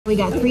We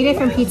got 3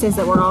 different pizzas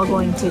that we're all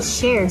going to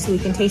share so we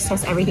can taste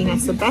test everything.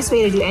 That's the best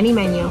way to do any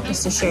menu,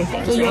 is to share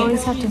things, So you right?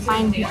 always have to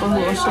find people who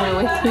will share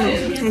with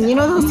you. And you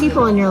know those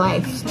people in your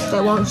life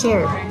that won't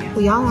share?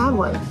 We all have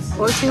one,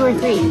 or 2 or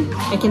 3.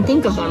 I can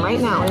think of them right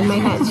now in my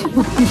head.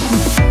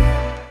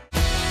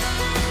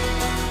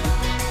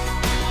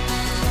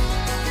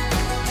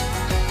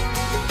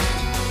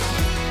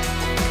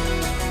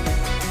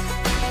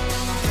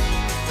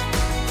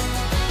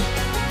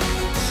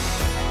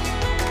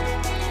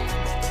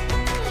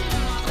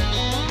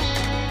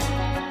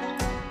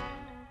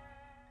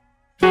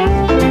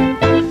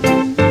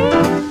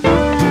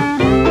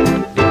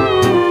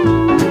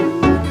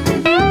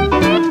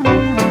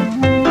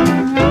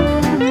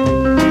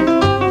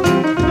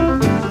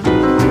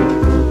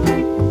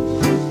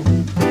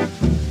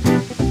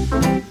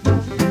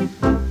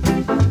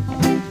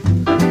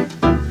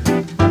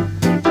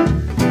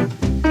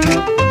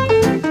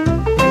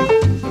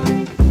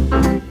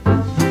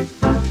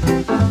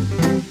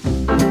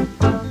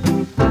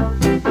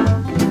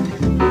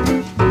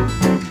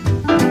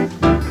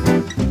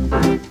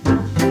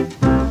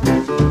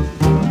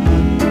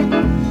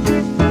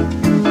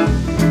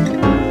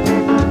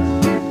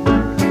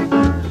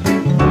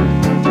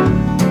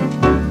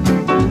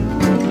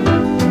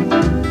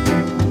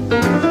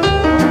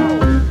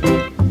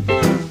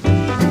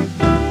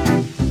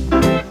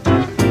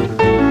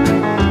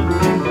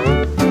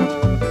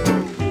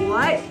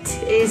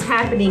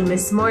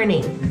 This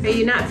morning. Are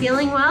you not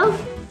feeling well?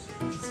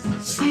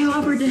 I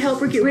offered to help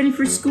her get ready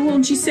for school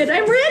and she said,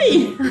 I'm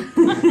ready.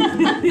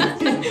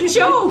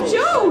 Show.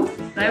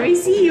 Let me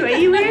see you. What are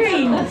you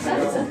wearing? I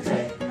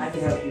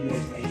can help you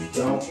make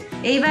don't.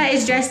 Ava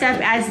is dressed up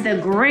as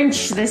the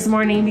Grinch this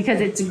morning because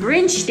it's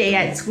Grinch Day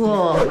at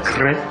school.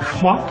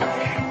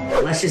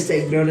 Let's just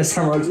take notice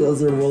how much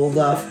those are rolled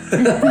up.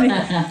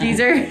 These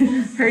are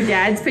her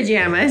dad's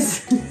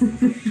pajamas.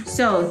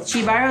 So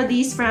she borrowed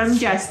these from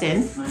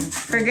Justin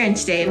for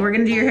Grinch Day, and we're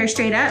gonna do your hair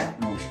straight up.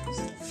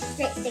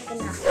 Straight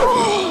sticking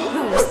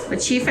up.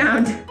 But she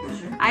found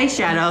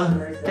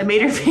eyeshadow that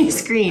made her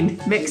face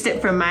green, mixed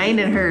it from mine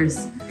and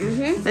hers.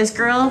 This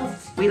girl,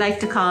 we like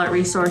to call it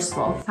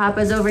resourceful.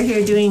 Papa's over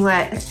here doing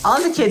what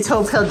all the kids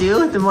hope he'll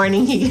do the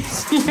morning he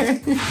gets here.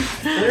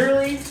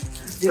 Literally.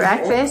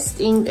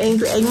 Breakfast, egg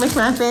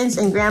McMuffins,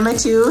 and Grandma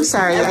too.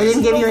 Sorry, I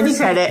didn't give you any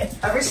credit.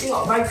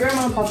 My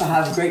grandma and Papa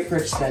have a great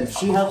perks then.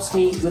 She helps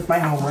me with my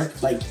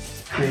homework like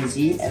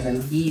crazy, and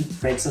then he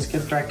makes us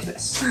good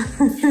breakfast. So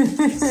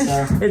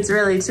it's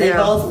really true. They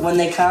both, when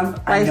they come,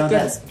 I know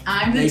that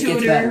I'm the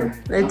tutor.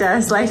 It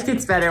does. Life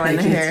gets better when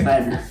they're here.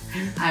 Better.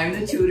 I'm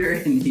the tutor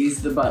and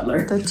he's the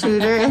butler. The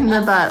tutor and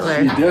the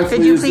butler.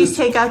 Could you please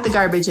take out the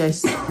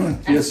garbages?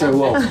 Yes, I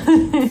will.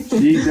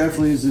 She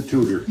definitely is the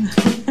tutor.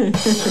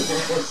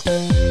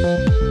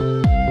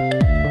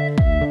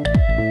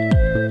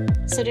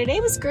 So today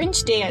was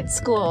Grinch Day at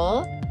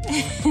school.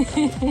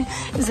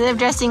 Instead of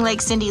dressing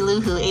like Cindy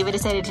Lou Who, Ava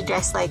decided to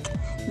dress like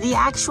the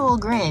actual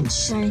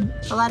Grinch.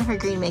 A lot of her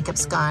green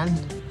makeup's gone.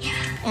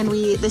 And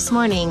we, this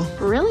morning,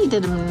 really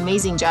did an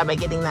amazing job at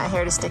getting that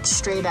hair to stick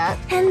straight up.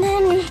 And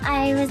then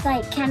I was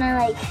like, kind of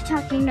like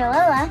talking to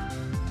Lola,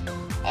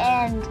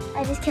 and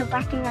I just kept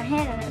whacking my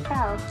head and it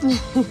fell.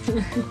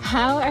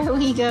 How are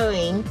we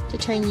going to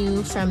turn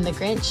you from the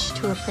Grinch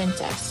to a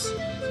princess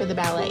for the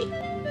ballet?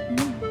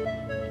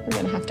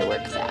 We're gonna have to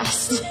work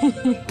fast.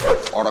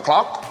 4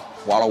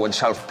 o'clock, wallow in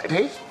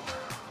self-pity.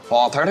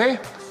 4:30,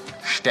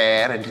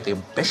 stare into the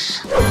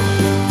abyss.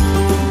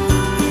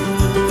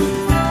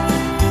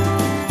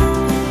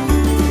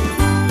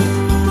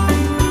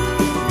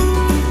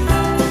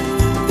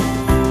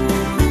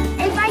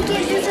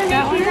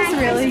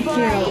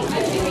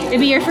 It'd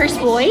be your first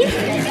boy?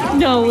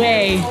 No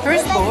way.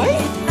 First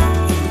boy?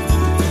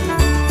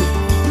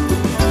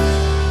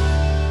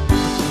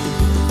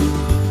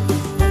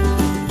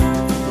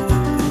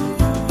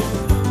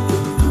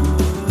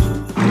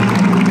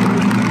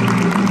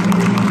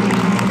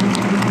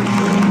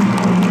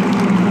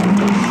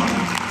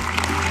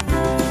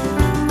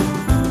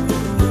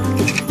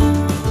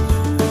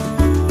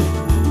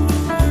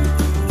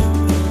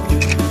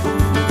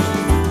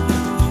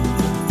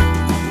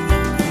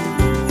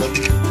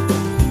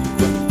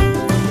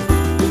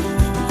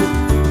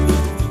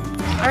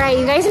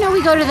 You guys know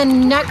we go to the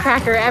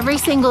Nutcracker every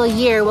single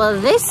year. Well,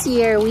 this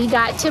year we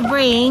got to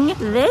bring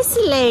this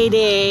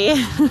lady.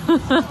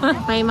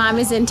 My mom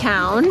is in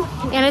town,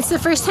 and it's the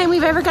first time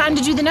we've ever gotten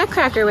to do the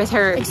Nutcracker with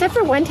her. Except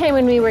for one time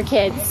when we were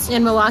kids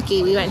in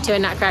Milwaukee, we went to a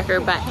Nutcracker,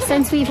 but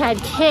since we've had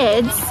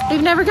kids,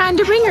 we've never gotten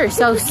to bring her.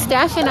 So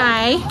Steph and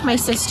I, my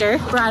sister,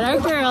 brought our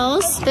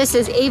girls. This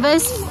is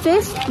Ava's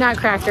 5th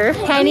Nutcracker,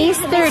 Penny's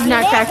 3rd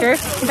Nutcracker.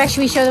 In fact,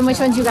 should we show them which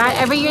ones you got?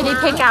 Every year they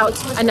pick out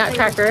a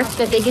Nutcracker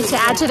that they get to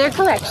add to their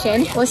collection.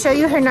 We'll show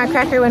you her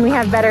Nutcracker when we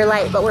have better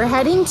light, but we're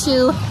heading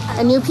to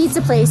a new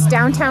pizza place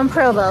downtown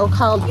Provo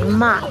called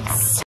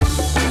Mott's.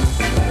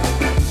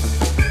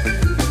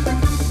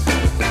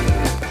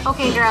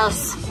 Okay,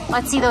 girls,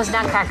 let's see those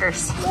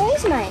Nutcrackers.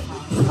 Where's mine?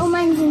 Oh,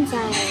 mine's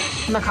inside.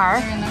 In the car?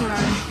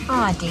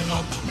 Aw, dang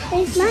it.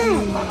 It's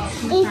mine.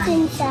 It's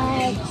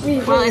inside.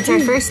 Well, it's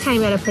our first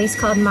time at a place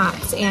called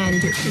Mott's,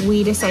 and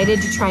we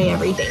decided to try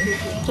everything.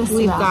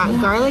 We've got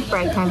garlic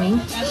bread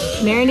coming,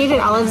 marinated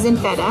olives and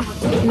feta,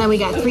 and then we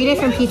got 3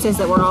 different pizzas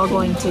that we're all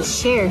going to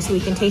share so we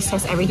can taste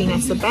test everything.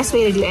 That's the best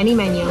way to do any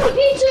menu.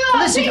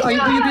 Listen, are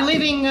you be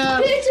leaving?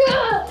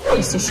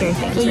 Just to share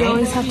things, So you right?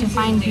 always have to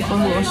find people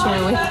who will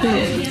share with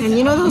you. And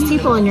you know those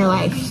people in your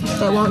life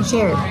that won't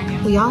share?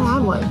 We all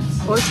have one,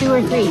 or 2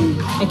 or 3.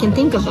 I can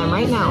think of them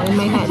right now in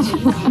my head.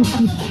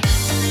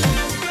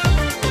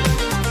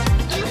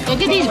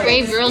 Look at these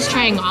brave girls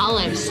trying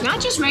olives.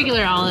 Not just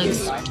regular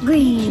olives.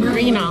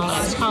 Green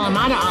olives.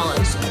 Kalamata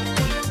olives.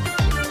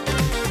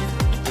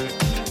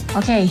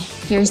 Okay,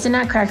 here's the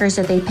nutcrackers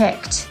that they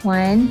picked.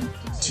 1,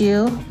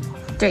 2,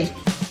 3.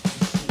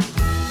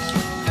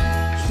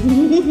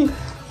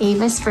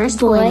 Ava's first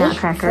boy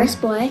nutcracker.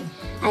 First boy.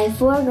 I have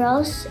 4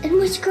 girls. And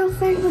which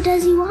girlfriend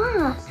does he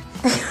want?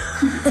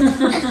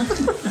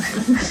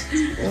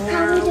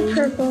 Probably the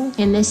purple.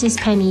 And this is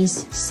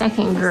Penny's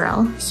second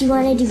girl. She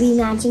wanted to be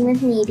matching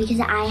with me because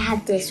I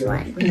have this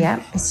one.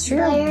 Yep, it's true.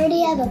 I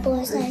already have a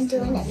boy, so I'm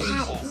doing a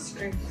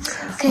pattern.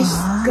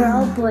 Because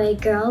girl, boy,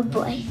 girl,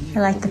 boy. I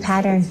like the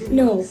pattern.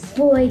 No,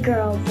 boy,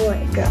 girl,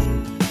 boy,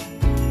 girl.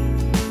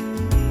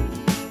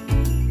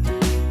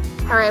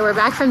 All right, we're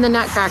back from the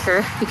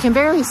nutcracker. You can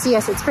barely see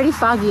us. It's pretty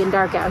foggy and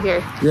dark out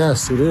here.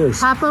 Yes, it is.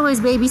 Papa was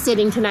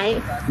babysitting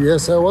tonight.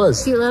 Yes, I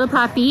was. Cute little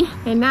puppy.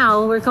 And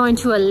now we're going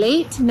to a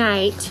late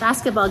night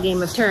basketball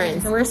game of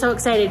turns. And we're so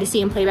excited to see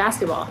him play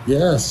basketball.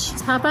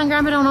 Yes. Papa and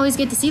Grandma don't always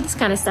get to see this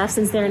kind of stuff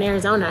since they're in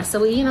Arizona. So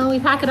we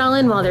pack it all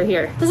in while they're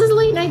here. This is a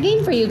late night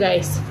game for you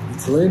guys.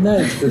 It's late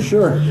night for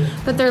sure.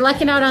 But they're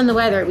lucking out on the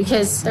weather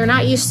because they're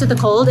not used to the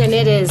cold, and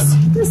it is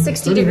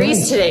 60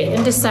 degrees today.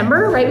 In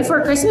December, right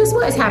before Christmas,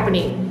 what is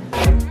happening?